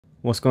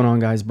What's going on,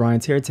 guys?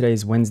 Brian's here. Today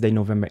is Wednesday,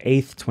 November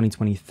 8th,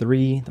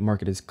 2023. The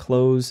market is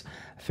closed.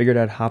 I figured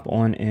I'd hop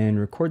on and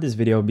record this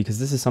video because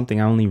this is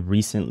something I only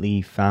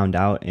recently found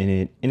out, and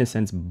it, in a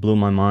sense, blew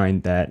my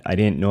mind that I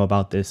didn't know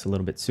about this a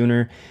little bit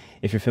sooner.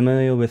 If you're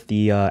familiar with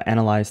the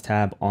Analyze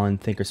tab on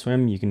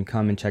Thinkorswim, you can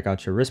come and check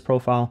out your risk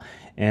profile.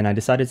 And I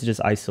decided to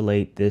just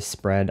isolate this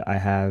spread I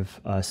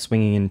have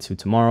swinging into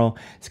tomorrow.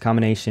 It's a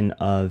combination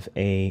of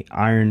a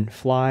iron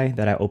fly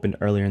that I opened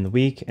earlier in the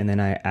week, and then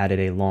I added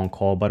a long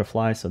call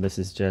butterfly. So this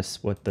is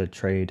just what the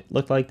trade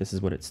looked like. This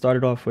is what it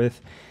started off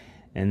with.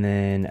 And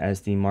then as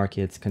the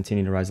markets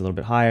continue to rise a little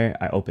bit higher,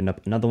 I opened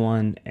up another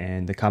one,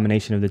 and the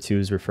combination of the two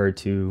is referred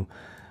to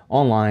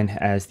online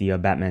as the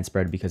Batman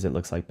spread because it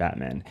looks like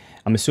Batman.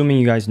 I'm assuming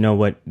you guys know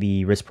what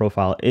the risk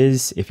profile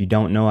is. If you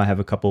don't know, I have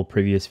a couple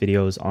previous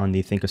videos on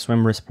the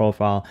Thinkorswim risk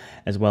profile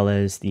as well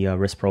as the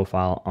risk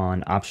profile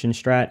on Option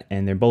Strat,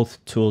 and they're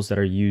both tools that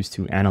are used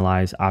to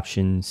analyze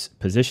options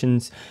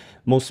positions.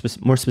 More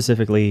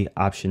specifically,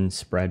 option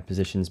spread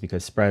positions,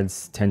 because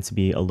spreads tend to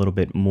be a little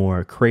bit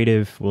more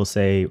creative, we'll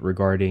say,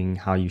 regarding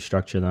how you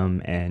structure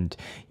them, and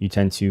you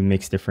tend to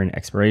mix different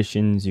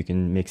expirations, you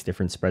can mix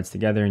different spreads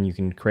together, and you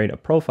can create a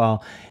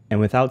profile. And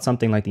without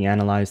something like the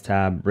Analyze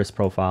tab, risk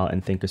profile,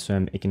 and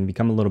Thinkorswim, it can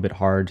become a little bit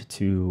hard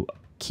to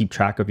keep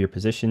track of your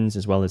positions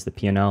as well as the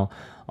P&L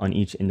on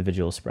each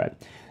individual spread.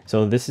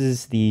 So this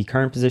is the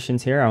current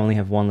positions here. I only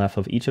have one left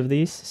of each of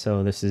these.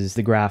 So this is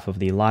the graph of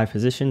the live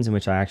positions in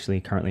which I actually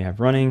currently have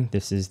running.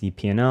 This is the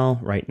P&L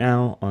right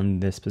now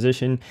on this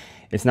position.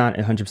 It's not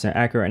 100%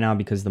 accurate right now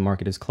because the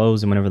market is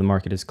closed, and whenever the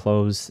market is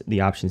closed,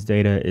 the options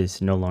data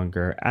is no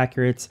longer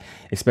accurate,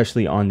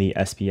 especially on the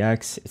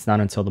SPX. It's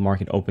not until the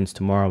market opens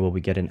tomorrow will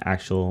we get an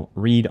actual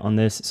read on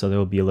this. So there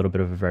will be a little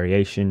bit of a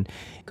variation.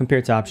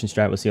 Compared to Option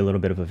Strat, we'll see a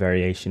little bit of a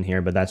variation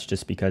here, but that's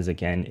just because,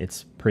 again,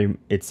 it's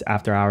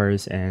after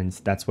hours, and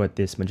that's what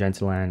this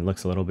magenta line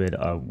looks a little bit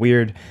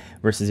weird,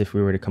 versus if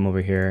we were to come over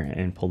here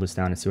and pull this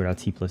down and see what our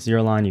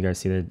T+0 line, you guys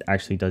see that it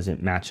actually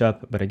doesn't match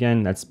up. But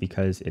again, that's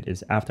because it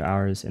is after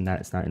hours and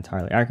that it's not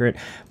entirely accurate.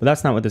 But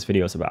that's not what this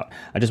video is about.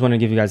 I just want to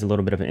give you guys a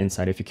little bit of an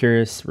insight. If you're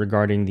curious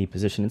regarding the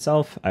position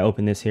itself, I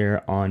opened this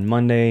here on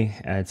Monday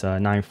at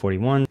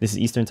 9:41. This is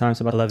Eastern time,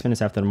 so about 11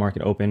 minutes after the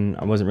market opened.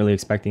 I wasn't really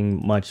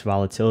expecting much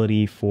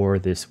volatility for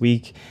this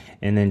week,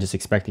 and then just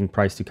expecting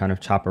price to kind of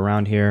chop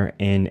around here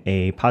in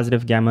a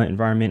positive gamma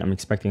environment. I'm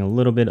expecting a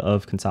little bit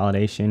of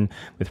consolidation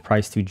with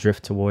price to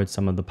drift towards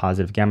some of the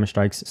positive gamma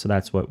strikes. So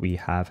that's what we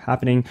have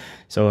happening.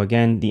 So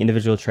again, the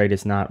individual trade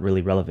is not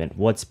really relevant.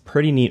 What's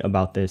pretty neat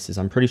about this is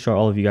I'm pretty sure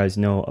all of you guys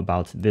know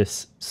about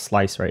this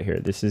slice right here.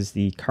 This is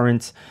the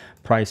current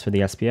price for the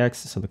SPX,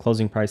 so the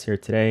closing price here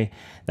today,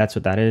 that's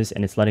what that is,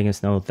 and it's letting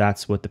us know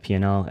that's what the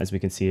P&L, as we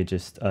can see, it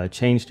just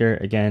changed here.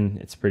 Again,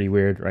 it's pretty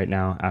weird right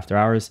now after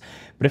hours,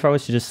 but if I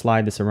was to just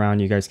slide this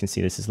around, you guys can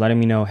see this is letting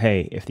me know,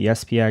 hey, if the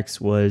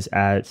SPX was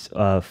at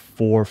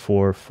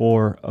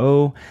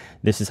 4440,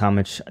 this is how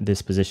much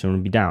this position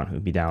would be down. It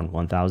would be down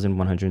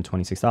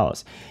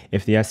 $1,126.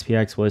 If the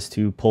SPX was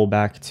to pull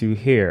back to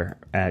here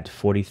at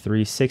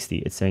 4360,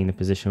 it's saying the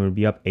position would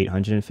be up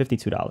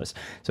 $852.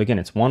 So again,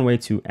 it's one way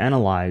to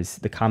analyze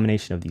the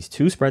combination of these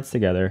two spreads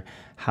together.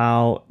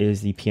 How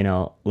is the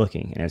P&L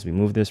looking? And as we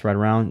move this right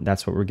around,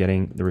 that's what we're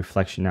getting the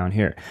reflection down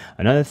here.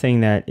 Another thing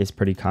that is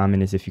pretty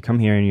common is if you come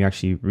here and you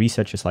actually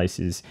reset your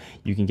slices,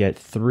 you can get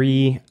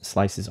 3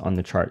 slices on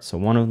the chart. So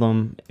one of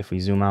them, if we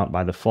zoom out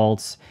by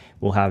default,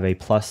 will have a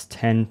plus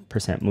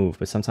 10% move,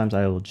 but sometimes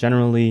I will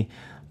generally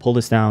pull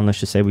this down. Let's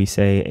just say we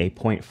say a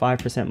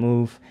 0.5%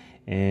 move.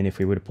 And if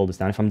we were to pull this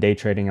down, if I'm day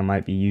trading, I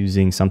might be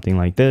using something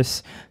like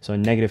this. So a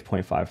negative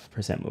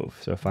 0.5% move.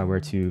 So if I were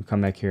to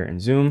come back here and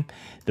zoom,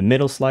 the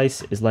middle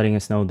slice is letting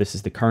us know this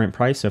is the current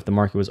price. So if the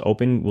market was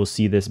open, we'll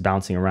see this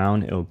bouncing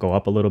around. It'll go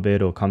up a little bit,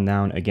 it'll come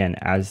down. Again,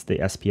 as the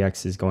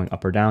SPX is going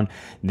up or down,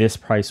 this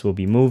price will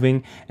be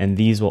moving, and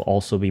these will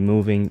also be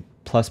moving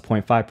plus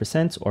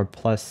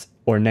 0.5%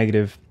 or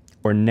negative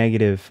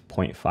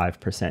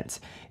 0.5%.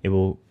 It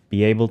will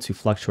be able to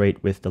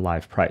fluctuate with the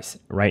live price.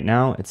 Right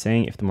now, it's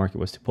saying if the market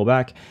was to pull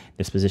back,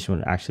 this position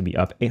would actually be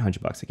up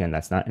 $800. Again,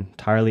 that's not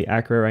entirely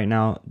accurate right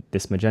now.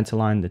 This magenta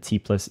line, the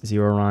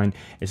T+0 line,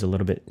 is a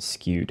little bit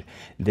skewed.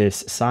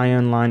 This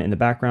cyan line in the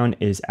background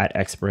is at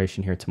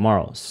expiration here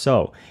tomorrow.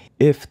 So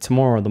if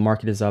tomorrow the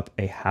market is up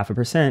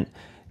 0.5%,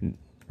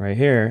 right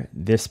here,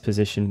 this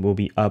position will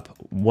be up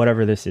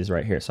whatever this is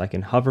right here. So I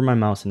can hover my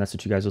mouse, and that's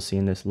what you guys will see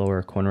in this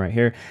lower corner right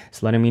here.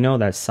 It's letting me know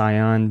that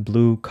cyan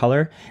blue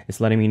color.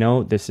 It's letting me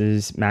know this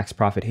is max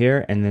profit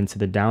here, and then to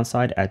the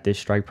downside at this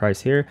strike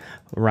price here,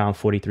 around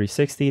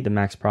 43.60, the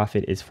max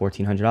profit is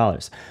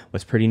 $1,400.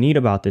 What's pretty neat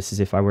about this is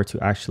if I were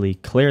to actually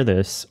clear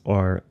this,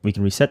 or we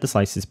can reset the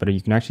slices, but you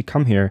can actually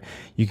come here,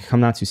 you can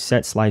come down to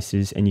set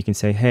slices, and you can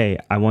say, hey,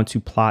 I want to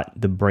plot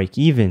the break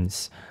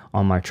evens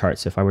on my chart.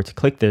 So if I were to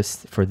click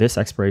this for this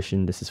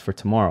expiration, this is for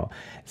tomorrow.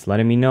 It's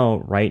letting me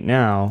know right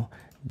now,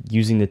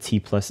 using the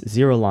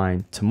T+0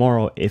 line,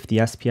 tomorrow, if the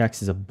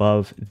SPX is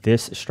above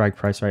this strike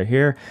price right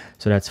here,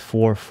 so that's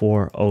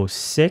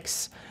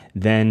 4406,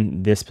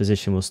 then this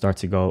position will start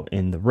to go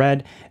in the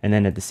red. And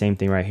then at the same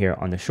thing right here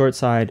on the short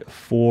side,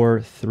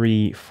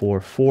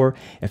 4344.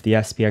 If the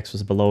SPX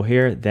was below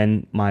here,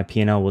 then my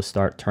P&L will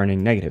start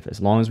turning negative.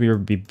 As long as we were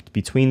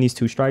between these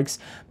two strikes,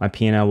 my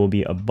P&L will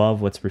be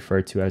above what's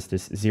referred to as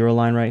this zero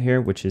line right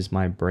here, which is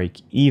my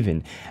break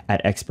even.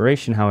 At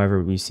expiration,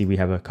 however, we see we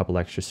have a couple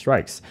extra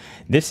strikes.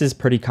 This is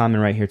pretty common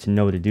right here to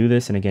know to do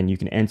this. And again, you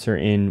can enter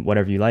in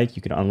whatever you like.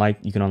 You can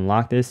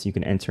unlock this. You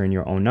can enter in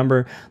your own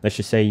number. Let's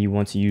just say you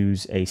want to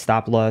use a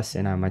stop loss,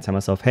 and I might tell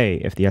myself, hey,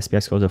 if the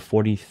SPX goes to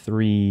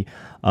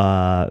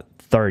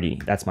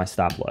 43.30, that's my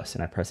stop loss,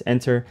 and I press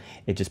enter.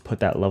 It just put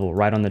that level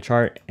right on the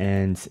chart,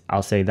 and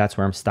I'll say that's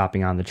where I'm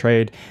stopping on the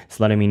trade. It's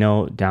letting me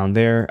know down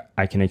there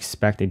I can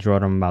expect a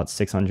drawdown about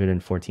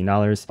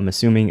 $614. I'm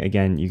assuming,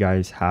 again, you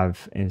guys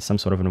have some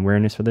sort of an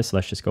awareness for this. So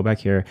let's just go back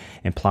here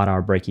and plot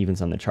our break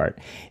evens on the chart.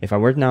 If I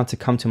were now to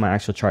come to my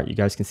actual chart, you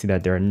guys can see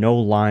that there are no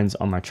lines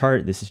on my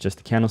chart. This is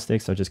just a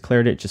candlestick, so I just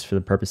cleared it just for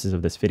the purposes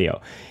of this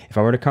video. If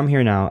I were to come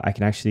here now, I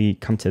can actually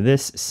come to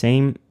this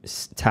same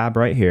tab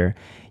right here.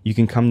 You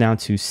can come down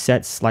to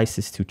set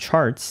slices to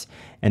charts,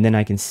 and then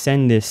I can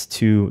send this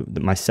to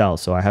my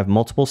cells. So I have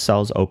multiple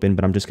cells open,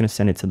 but I'm just going to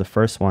send it to the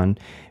first one,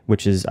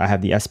 which is I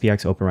have the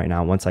SPX open right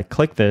now. Once I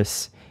click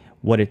this,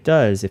 what it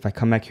does, if I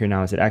come back here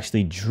now, is it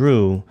actually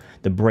drew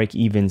the break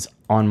evens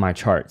on my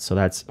chart. So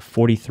that's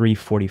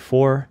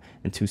 43.44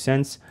 and 2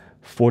 cents,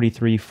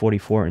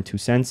 43.44 and 2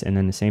 cents, and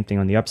then the same thing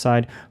on the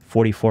upside,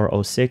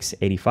 44.06,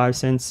 84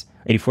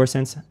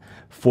 cents,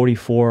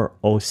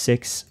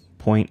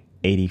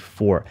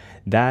 44.06.84.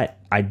 That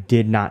I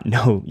did not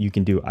know you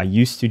can do. I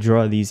used to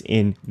draw these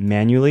in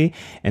manually,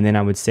 and then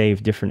I would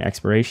save different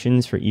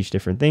expirations for each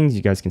different things.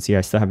 You guys can see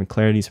I still haven't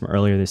cleared these from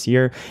earlier this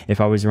year. If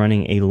I was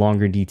running a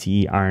longer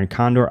DTE iron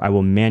condor, I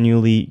will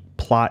manually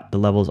plot the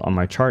levels on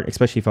my chart,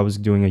 especially if I was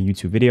doing a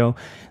YouTube video.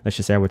 Let's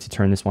just say I were to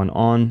turn this one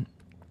on.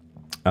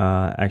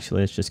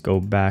 Actually, let's just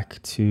go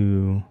back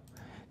to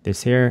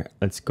this here.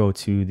 Let's go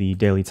to the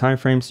daily time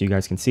frame so you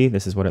guys can see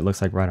this is what it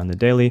looks like right on the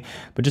daily.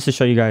 But just to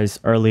show you guys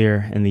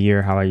earlier in the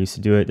year how I used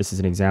to do it, this is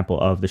an example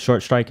of the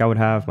short strike I would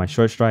have, my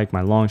short strike,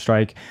 my long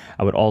strike.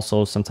 I would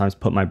also sometimes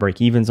put my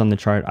break evens on the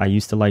chart. I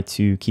used to like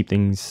to keep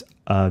things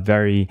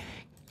very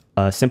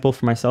simple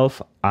for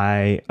myself.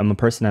 I am a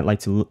person that like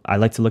to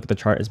look at the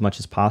chart as much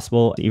as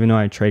possible. Even though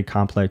I trade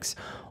complex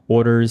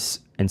orders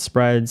and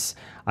spreads,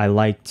 I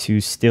like to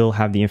still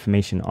have the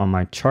information on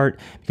my chart,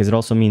 because it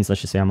also means,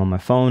 let's just say I'm on my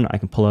phone, I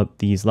can pull up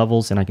these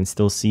levels and I can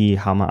still see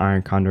how my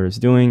iron condor is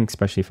doing,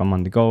 especially if I'm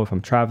on the go, if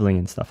I'm traveling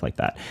and stuff like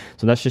that.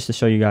 So that's just to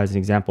show you guys an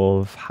example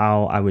of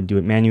how I would do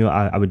it manual.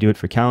 I would do it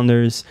for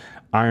calendars,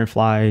 iron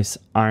flies,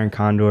 iron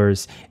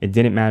condors. It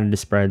didn't matter the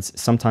spreads.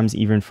 Sometimes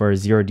even for a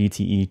 0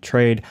 DTE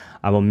trade,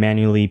 I will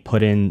manually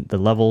put in the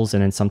levels,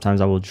 and then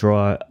sometimes I will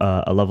draw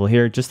a level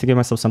here just to give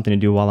myself something to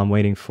do while I'm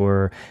waiting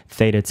for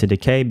theta to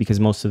decay, because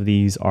most of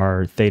these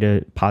are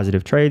theta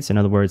positive trades. In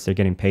other words, they're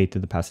getting paid through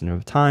the passage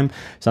of time.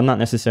 So I'm not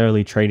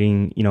necessarily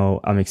trading,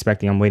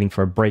 I'm waiting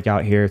for a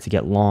breakout here to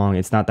get long.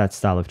 It's not that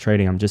style of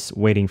trading. I'm just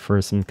waiting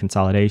for some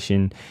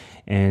consolidation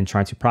and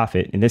trying to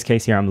profit. In this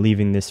case here, I'm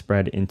leaving this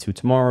spread into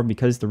tomorrow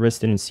because the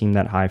risk didn't seem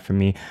that high for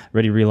me. I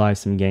already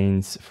realized some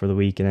gains for the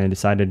week, and then I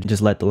decided to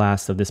just let the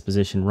last of this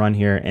position run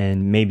here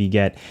and maybe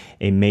get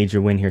a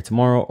major win here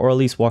tomorrow, or at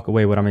least walk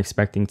away what I'm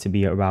expecting to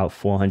be about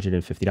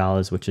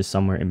 $450, which is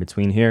somewhere in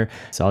between here.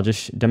 So I'll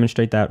just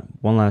demonstrate that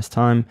one last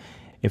time.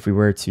 If we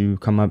were to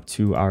come up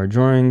to our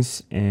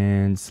drawings,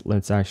 and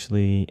let's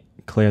actually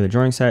clear the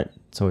drawing set,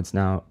 so it's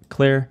now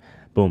clear.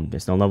 Boom,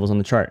 there's no levels on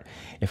the chart.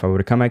 If I were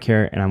to come back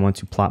here and I want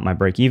to plot my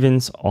break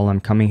evens, all I'm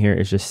coming here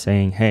is just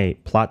saying, hey,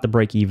 plot the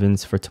break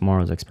evens for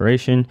tomorrow's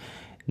expiration.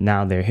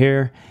 Now they're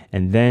here.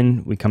 And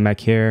then we come back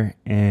here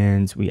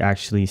and we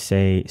actually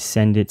say,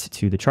 send it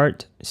to the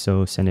chart.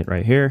 So send it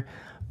right here.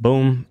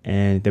 Boom.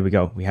 And there we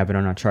go. We have it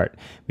on our chart.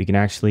 We can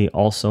actually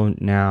also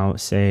now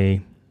say,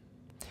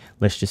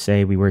 let's just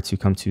say we were to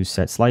come to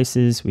set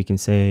slices. We can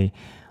say,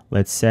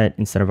 let's set,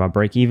 instead of our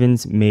break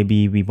evens,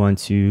 maybe we want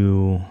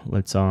to,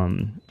 let's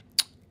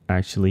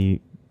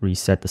actually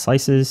reset the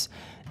slices,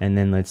 and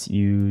then let's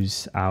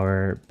use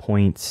our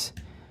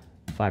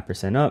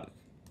 0.5% up.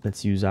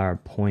 Let's use our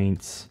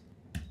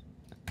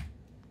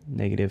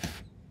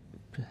negative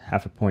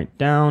half a point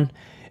down,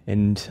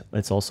 and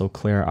let's also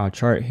clear our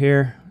chart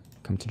here.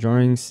 Come to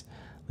drawings.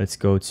 Let's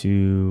go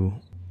to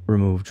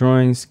remove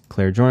drawings,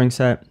 clear drawing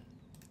set,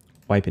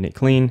 wiping it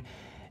clean.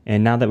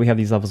 And now that we have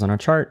these levels on our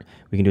chart,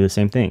 we can do the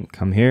same thing.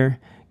 Come here,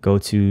 go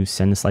to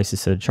send the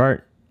slices to the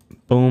chart.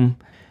 Boom.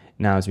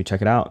 Now, as we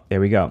check it out, there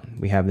we go.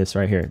 We have this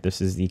right here. This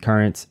is the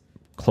current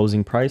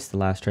closing price, the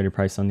last traded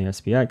price on the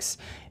SPX.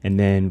 And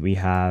then we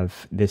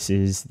have, this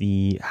is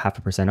the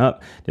 0.5%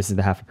 up. This is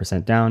the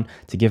 0.5% down,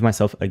 to give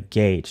myself a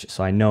gauge.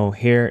 So I know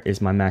here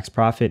is my max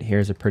profit.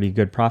 Here's a pretty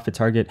good profit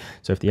target.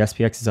 So if the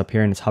SPX is up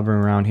here and it's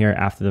hovering around here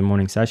after the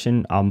morning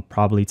session, I'll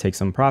probably take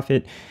some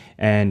profit.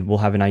 and we'll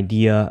have an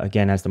idea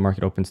again as the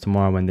market opens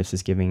tomorrow when this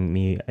is giving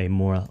me a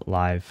more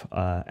live,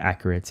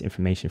 accurate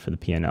information for the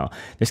P&L.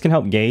 This can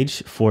help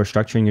gauge for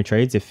structuring your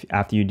trades. If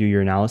after you do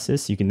your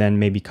analysis, you can then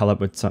maybe come up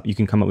with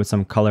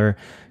some color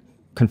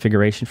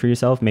configuration for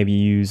yourself. Maybe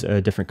use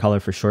a different color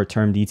for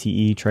short-term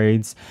DTE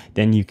trades.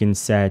 Then you can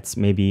set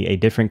maybe a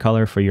different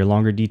color for your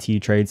longer DTE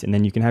trades, and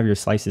then you can have your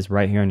slices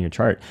right here on your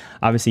chart.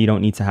 Obviously, you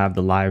don't need to have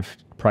the live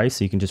price,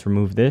 so you can just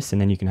remove this, and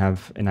then you can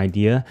have an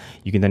idea.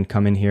 You can then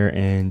come in here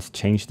and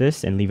change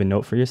this and leave a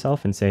note for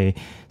yourself and say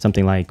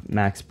something like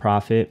max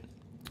profit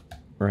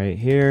right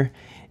here,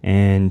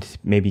 and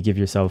maybe give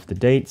yourself the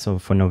date. So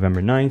for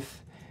November 9th,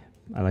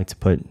 I like to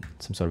put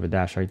some sort of a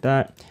dash like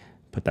that.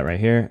 Put that right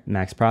here,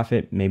 max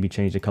profit, maybe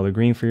change the color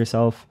green for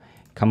yourself,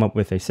 come up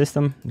with a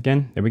system.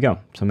 Again, there we go.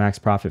 So max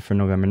profit for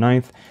November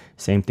 9th,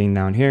 same thing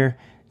down here,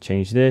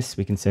 change this.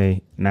 We can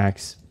say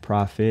max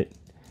profit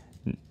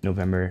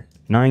November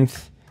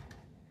 9th,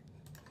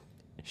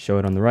 show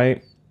it on the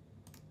right,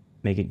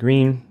 make it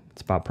green,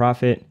 spot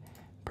profit,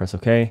 press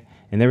OK.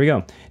 And there we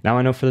go. Now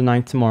I know for the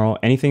 9th tomorrow,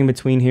 anything in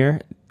between here,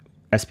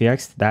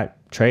 SPX, that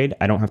trade,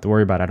 I don't have to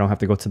worry about it. I don't have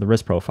to go to the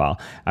risk profile.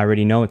 I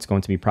already know it's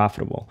going to be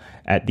profitable.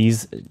 At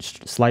these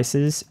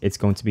slices, it's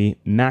going to be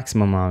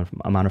maximum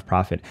amount of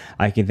profit.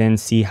 I can then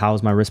see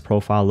how's my risk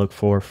profile look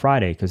for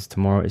Friday, because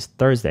tomorrow is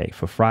Thursday.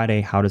 For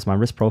Friday, how does my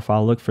risk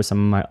profile look for some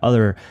of my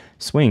other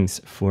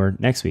swings for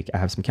next week? I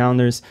have some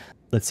calendars.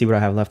 Let's see what I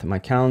have left in my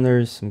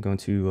calendars. I'm going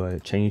to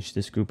change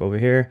this group over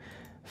here,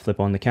 flip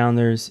on the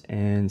calendars,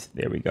 and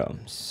there we go.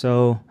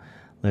 So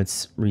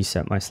let's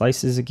reset my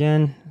slices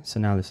again. So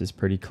now this is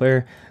pretty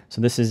clear. So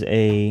this is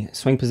a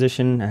swing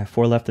position. I have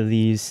 4 left of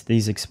these.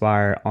 These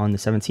expire on the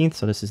 17th.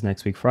 So this is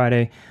next week,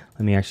 Friday.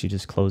 Let me actually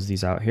just close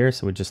these out here.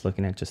 So we're just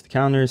looking at just the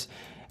calendars.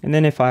 And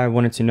then if I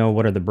wanted to know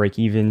what are the break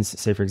evens,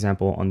 say for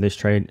example, on this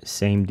trade,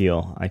 same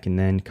deal. I can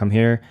then come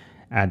here,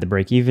 add the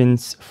break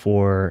evens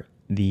for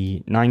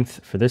the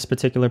 9th for this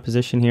particular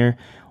position here,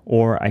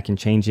 or I can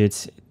change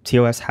it.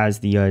 TOS has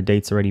the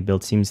dates already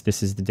built. Seems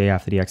this is the day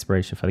after the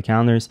expiration for the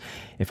calendars.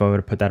 If I were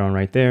to put that on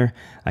right there,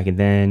 I can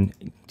then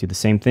do the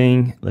same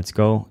thing. Let's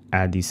go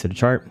add these to the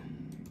chart.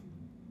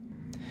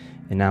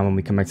 And now when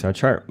we come back to our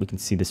chart, we can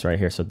see this right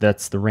here. So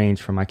that's the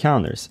range for my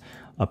calendars,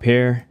 up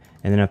here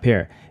and then up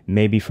here.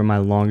 Maybe for my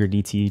longer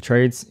DTE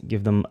trades,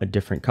 give them a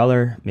different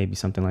color, maybe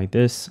something like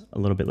this, a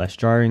little bit less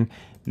jarring.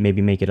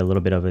 Maybe make it a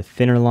little bit of a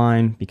thinner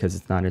line because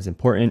it's not as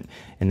important.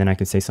 And then I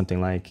can say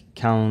something like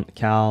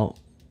cal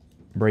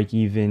break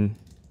even,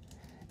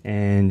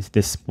 and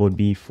this would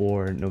be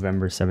for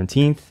November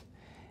 17th.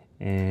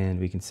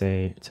 And we can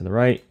say to the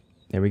right,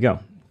 there we go.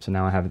 So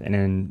now I have it, and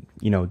then,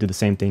 you know, do the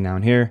same thing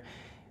down here.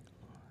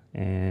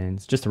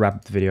 And just to wrap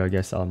up the video, I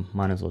guess I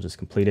might as well just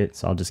complete it.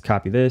 So I'll just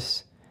copy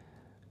this,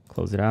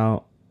 close it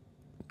out,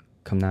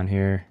 come down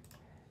here,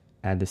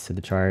 add this to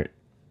the chart.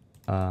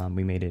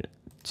 We made it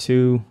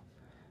 2.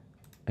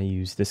 I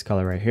use this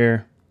color right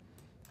here,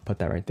 put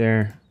that right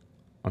there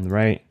on the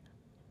right,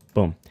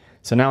 boom.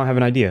 So now I have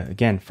an idea.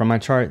 Again, from my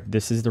chart,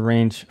 this is the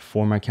range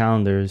for my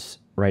calendars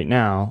right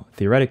now.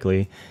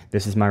 Theoretically,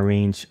 this is my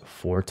range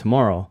for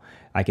tomorrow.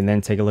 I can then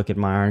take a look at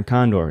my iron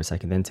condors. I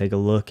can then take a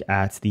look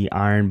at the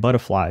iron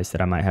butterflies that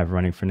I might have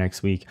running for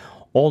next week.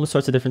 All the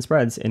sorts of different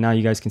spreads. And now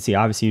you guys can see,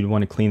 obviously you'd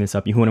want to clean this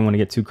up. You wouldn't want to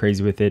get too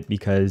crazy with it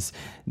because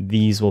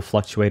these will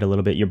fluctuate a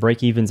little bit. Your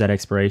break evens at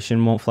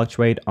expiration won't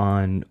fluctuate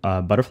on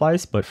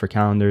butterflies, but for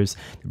calendars,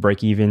 the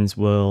break evens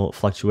will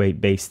fluctuate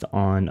based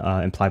on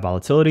implied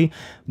volatility.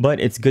 But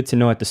it's good to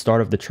know at the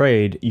start of the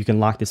trade, you can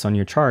lock this on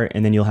your chart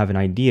and then you'll have an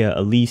idea.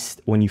 At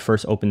least when you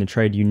first opened the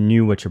trade, you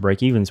knew what your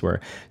break evens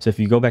were. So if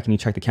you go back and you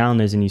check the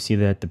calendars and you see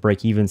that the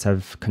break evens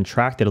have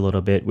contracted a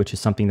little bit, which is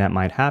something that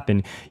might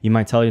happen, you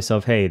might tell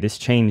yourself, hey, this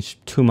changed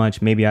too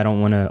much. Maybe I don't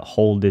want to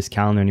hold this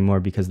calendar anymore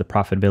because the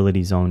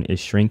profitability zone is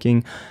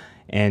shrinking.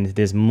 And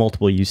there's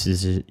multiple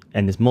uses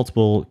and there's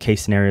multiple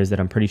case scenarios that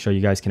I'm pretty sure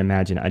you guys can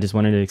imagine. I just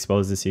wanted to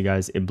expose this to you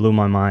guys. It blew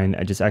my mind.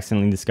 I just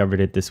accidentally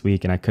discovered it this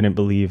week and I couldn't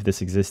believe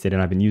this existed.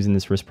 And I've been using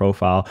this risk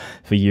profile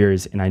for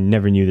years and I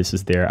never knew this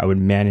was there. I would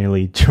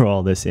manually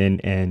draw this in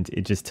and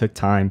it just took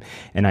time.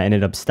 And I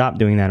ended up stopped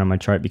doing that on my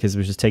chart because it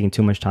was just taking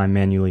too much time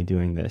manually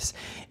doing this.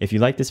 If you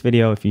like this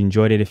video, if you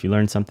enjoyed it, if you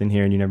learned something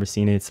here and you've never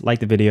seen it,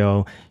 like the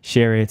video,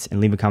 share it, and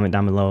leave a comment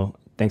down below.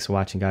 Thanks for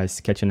watching, guys.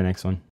 Catch you in the next one.